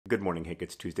Good morning, Hank.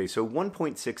 It's Tuesday. So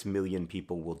 1.6 million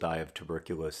people will die of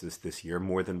tuberculosis this year,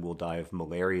 more than will die of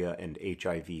malaria and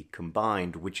HIV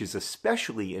combined, which is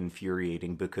especially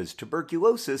infuriating because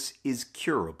tuberculosis is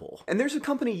curable. And there's a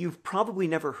company you've probably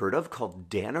never heard of called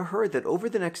Danaher that over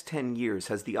the next 10 years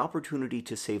has the opportunity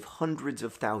to save hundreds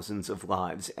of thousands of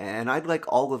lives, and I'd like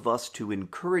all of us to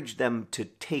encourage them to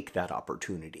take that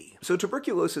opportunity. So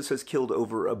tuberculosis has killed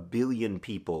over 1 billion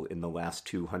people in the last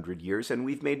 200 years, and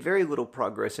we've made very little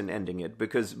progress in ending it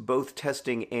because both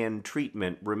testing and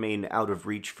treatment remain out of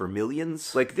reach for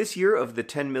millions. Like this year, of the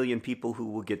 10 million people who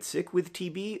will get sick with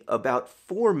TB, about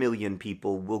 4 million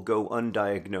people will go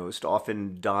undiagnosed,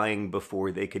 often dying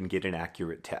before they can get an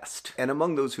accurate test. And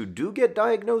among those who do get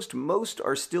diagnosed, most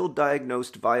are still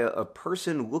diagnosed via a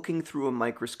person looking through a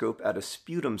microscope at a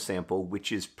sputum sample,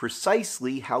 which is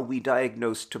precisely how we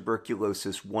diagnosed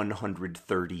tuberculosis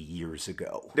 130 years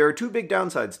ago. There are two big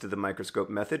downsides to the microscope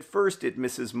method. First, it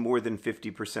misses more than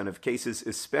 50% of cases,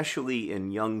 especially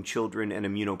in young children and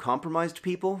immunocompromised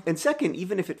people. And second,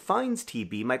 even if it finds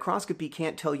TB, microscopy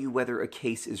can't tell you whether a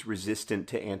case is resistant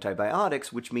to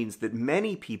antibiotics, which means that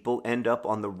many people end up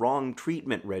on the wrong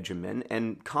treatment regimen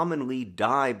and commonly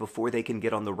die before they can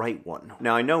get on the right one.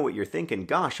 Now, I know what you're thinking.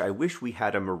 Gosh, I wish we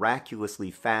had a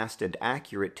miraculously fast and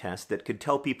accurate test that could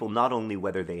tell people not only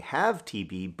whether they have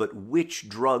TB, but which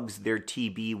drugs their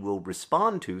TB will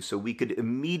respond to so we could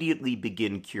immediately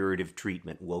begin curative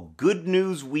treatment. Well, good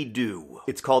news, we do.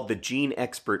 It's called the Gene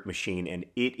Expert Machine, and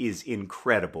it is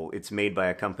incredible. It's made by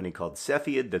a company called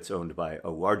Cepheid that's owned by a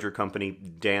larger company,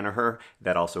 Danaher,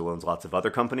 that also owns lots of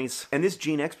other companies. And this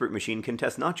Gene Expert Machine can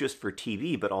test not just for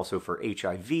TB, but also for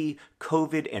HIV,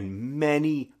 COVID, and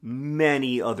many,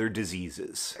 many other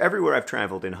diseases. Everywhere I've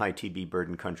traveled in high TB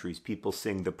burden countries, people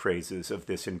sing the praises of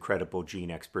this incredible Gene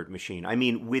Expert Machine. I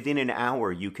mean, within an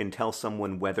hour, you can tell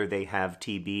someone whether they have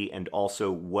TB and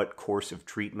also what course of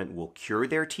treatment will cure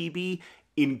their TB.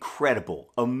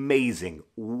 Incredible, amazing,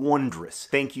 wondrous.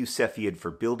 Thank you, Cepheid,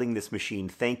 for building this machine.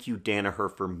 Thank you,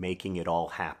 Danaher, for making it all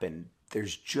happen.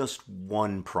 There's just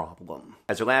one problem.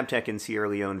 As a lab tech in Sierra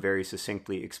Leone very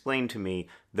succinctly explained to me,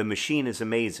 the machine is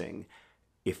amazing.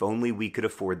 If only we could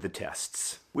afford the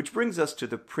tests. Which brings us to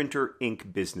the printer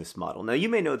ink business model. Now, you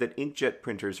may know that inkjet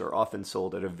printers are often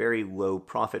sold at a very low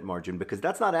profit margin because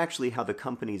that's not actually how the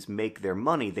companies make their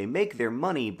money. They make their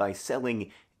money by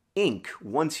selling ink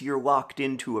once you're locked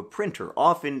into a printer,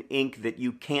 often ink that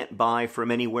you can't buy from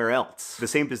anywhere else. The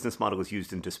same business model is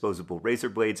used in disposable razor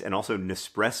blades and also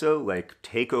Nespresso, like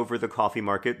take over the coffee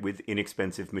market with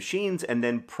inexpensive machines and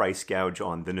then price gouge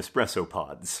on the Nespresso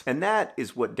pods. And that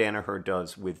is what Danaher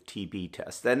does with TB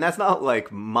tests. And that's not like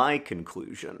my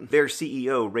conclusion. Their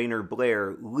CEO, Rainer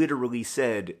Blair, literally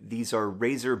said these are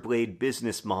razor blade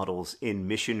business models in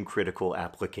mission-critical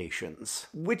applications.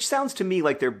 Which sounds to me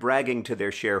like they're bragging to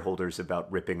their shareholders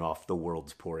about ripping off the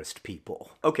world's poorest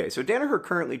people. Okay, so Danaher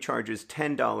currently charges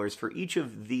 $10 for each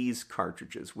of these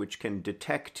cartridges, which can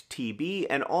detect TB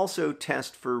and also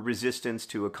test for resistance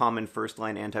to a common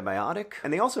first-line antibiotic.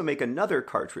 And they also make another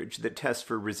cartridge that tests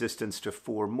for resistance to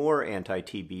 4 more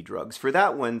anti-TB drugs. For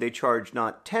that one, they charge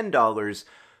not $10,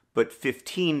 but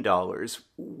 $15,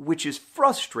 which is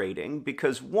frustrating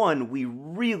because, one, we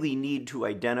really need to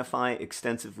identify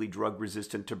extensively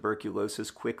drug-resistant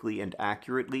tuberculosis quickly and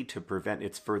accurately to prevent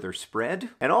its further spread.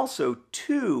 And also,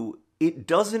 two, it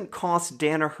doesn't cost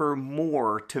Danaher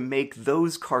more to make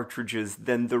those cartridges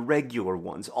than the regular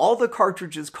ones. All the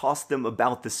cartridges cost them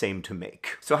about the same to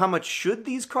make. So how much should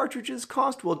these cartridges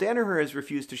cost? Well, Danaher has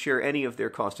refused to share any of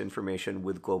their cost information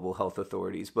with global health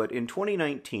authorities, but in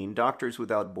 2019, Doctors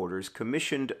Without Borders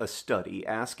commissioned a study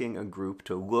asking a group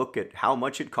to look at how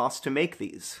much it costs to make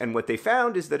these. And what they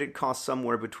found is that it costs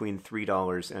somewhere between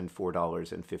 $3 and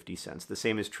 $4.50. The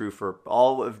same is true for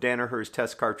all of Danaher's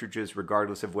test cartridges,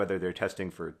 regardless of whether they're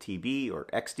testing for TB or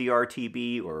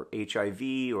XDR-TB or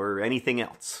HIV or anything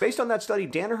else. Based on that study,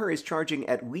 Danaher is charging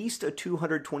at least a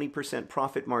 220%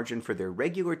 profit margin for their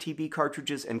regular TB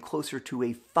cartridges and closer to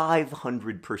a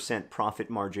 500% profit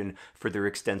margin for their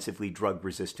extensively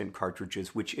drug-resistant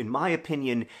cartridges, which in my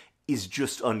opinion is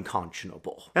just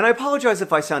unconscionable. And I apologize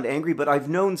if I sound angry, but I've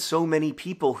known so many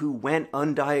people who went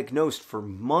undiagnosed for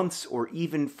months or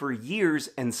even for years,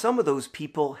 and some of those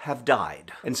people have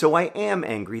died. And so I am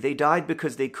angry. They died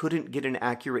because they couldn't get an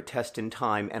accurate test in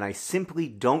time, and I simply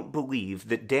don't believe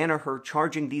that Danaher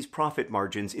charging these profit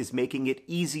margins is making it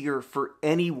easier for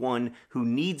anyone who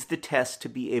needs the test to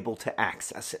be able to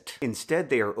access it. Instead,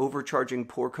 they are overcharging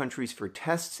poor countries for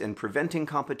tests and preventing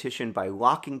competition by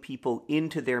locking people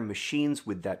into their machines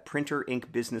with that printer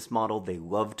ink business model they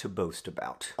love to boast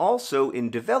about. Also, in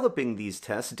developing these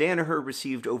tests, Danaher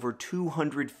received over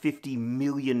 $250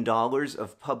 million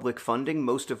of public funding,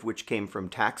 most of which came from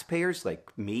taxpayers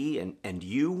like me and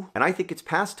you. And I think it's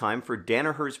past time for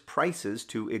Danaher's prices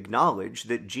to acknowledge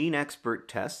that gene expert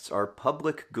tests are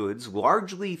public goods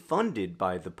largely funded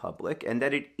by the public, and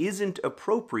that it isn't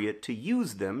appropriate to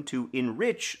use them to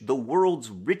enrich the world's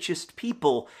richest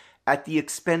people at the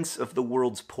expense of the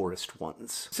world's poorest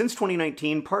ones. Since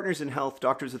 2019, Partners in Health,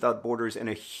 Doctors Without Borders, and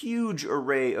a huge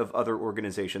array of other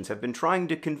organizations have been trying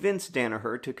to convince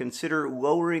Danaher to consider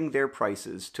lowering their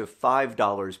prices to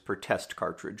 $5 per test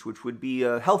cartridge, which would be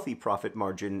a healthy profit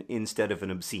margin instead of an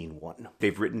obscene one.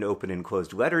 They've written open and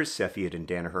closed letters. Cepheid and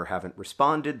Danaher haven't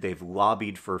responded. They've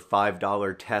lobbied for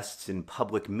 $5 tests in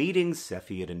public meetings.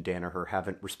 Cepheid and Danaher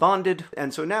haven't responded.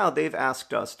 And so now they've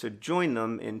asked us to join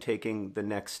them in taking the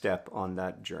next step on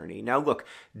that journey. Now look,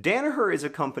 Danaher is a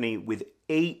company with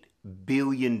 $8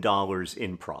 billion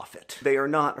in profit. They are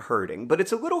not hurting, but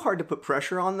it's a little hard to put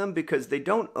pressure on them because they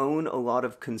don't own a lot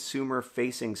of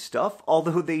consumer-facing stuff,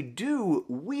 although they do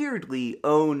weirdly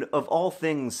own, of all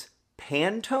things,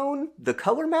 Pantone, the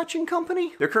color matching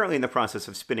company? They're currently in the process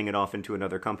of spinning it off into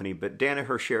another company, but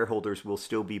Danaher shareholders will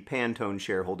still be Pantone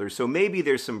shareholders, so maybe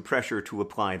there's some pressure to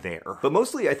apply there. But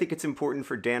mostly, I think it's important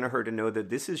for Danaher to know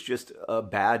that this is just a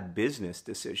bad business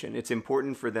decision. It's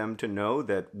important for them to know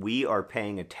that we are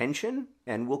paying attention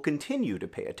and will continue to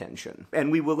pay attention.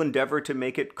 And we will endeavor to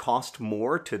make it cost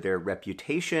more to their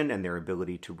reputation and their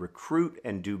ability to recruit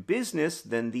and do business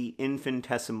than the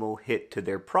infinitesimal hit to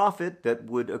their profit that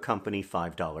would accompany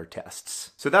 $5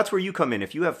 tests. So that's where you come in.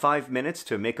 If you have 5 minutes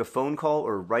to make a phone call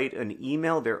or write an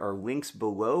email, there are links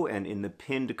below and in the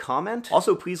pinned comment.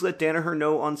 Also, please let Danaher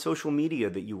know on social media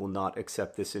that you will not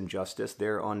accept this injustice.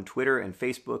 They're on Twitter and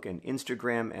Facebook and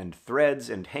Instagram and Threads,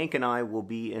 and Hank and I will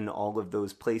be in all of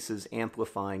those places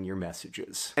amplifying your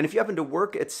messages. And if you happen to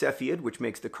work at Cepheid, which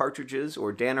makes the cartridges,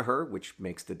 or Danaher, which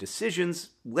makes the decisions,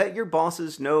 let your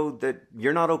bosses know that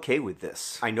you're not okay with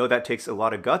this. I know that takes a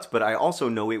lot of guts, but I also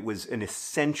know it was an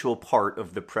essential part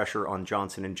of the pressure on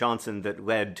Johnson & Johnson that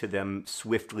led to them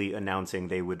swiftly announcing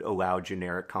they would allow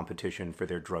generic competition for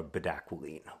their drug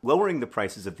bedaquiline. Lowering the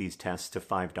prices of these tests to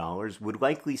 $5 would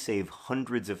likely save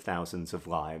hundreds of thousands of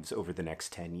lives over the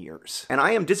next 10 years. And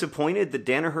I am disappointed that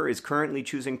Danaher is currently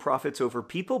choosing profits over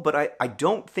people, but I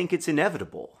don't think it's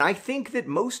inevitable. I think that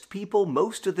most people,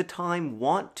 most of the time,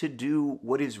 want to do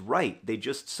what is right. They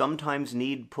just sometimes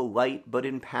need polite but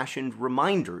impassioned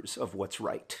reminders of what's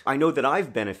right. I know that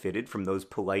I've benefited from those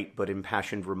polite but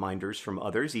impassioned reminders from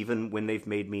others, even when they've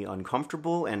made me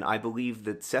uncomfortable, and I believe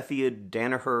that Cepheid,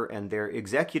 Danaher, and their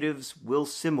executives will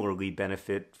similarly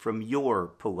benefit from your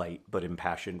polite but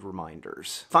impassioned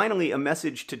reminders. Finally, a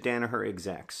message to Danaher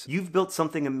execs. You've built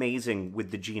something amazing with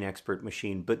the Gene Expert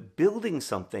machine, but building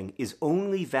something is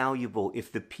only valuable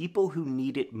if the people who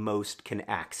need it most can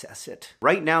access it.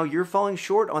 Right now, you're falling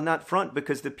short on that front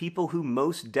because the people who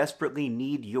most desperately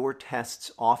need your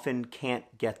tests often can't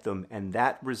get them, and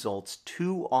that results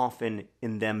too often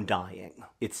in them dying.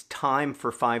 It's time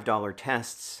for $5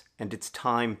 tests, and it's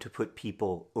time to put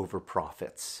people over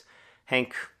profits.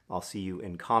 Hank, I'll see you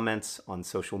in comments on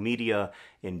social media,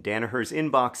 in Danaher's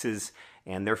inboxes,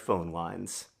 and their phone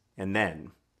lines. And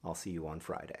then I'll see you on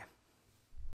Friday.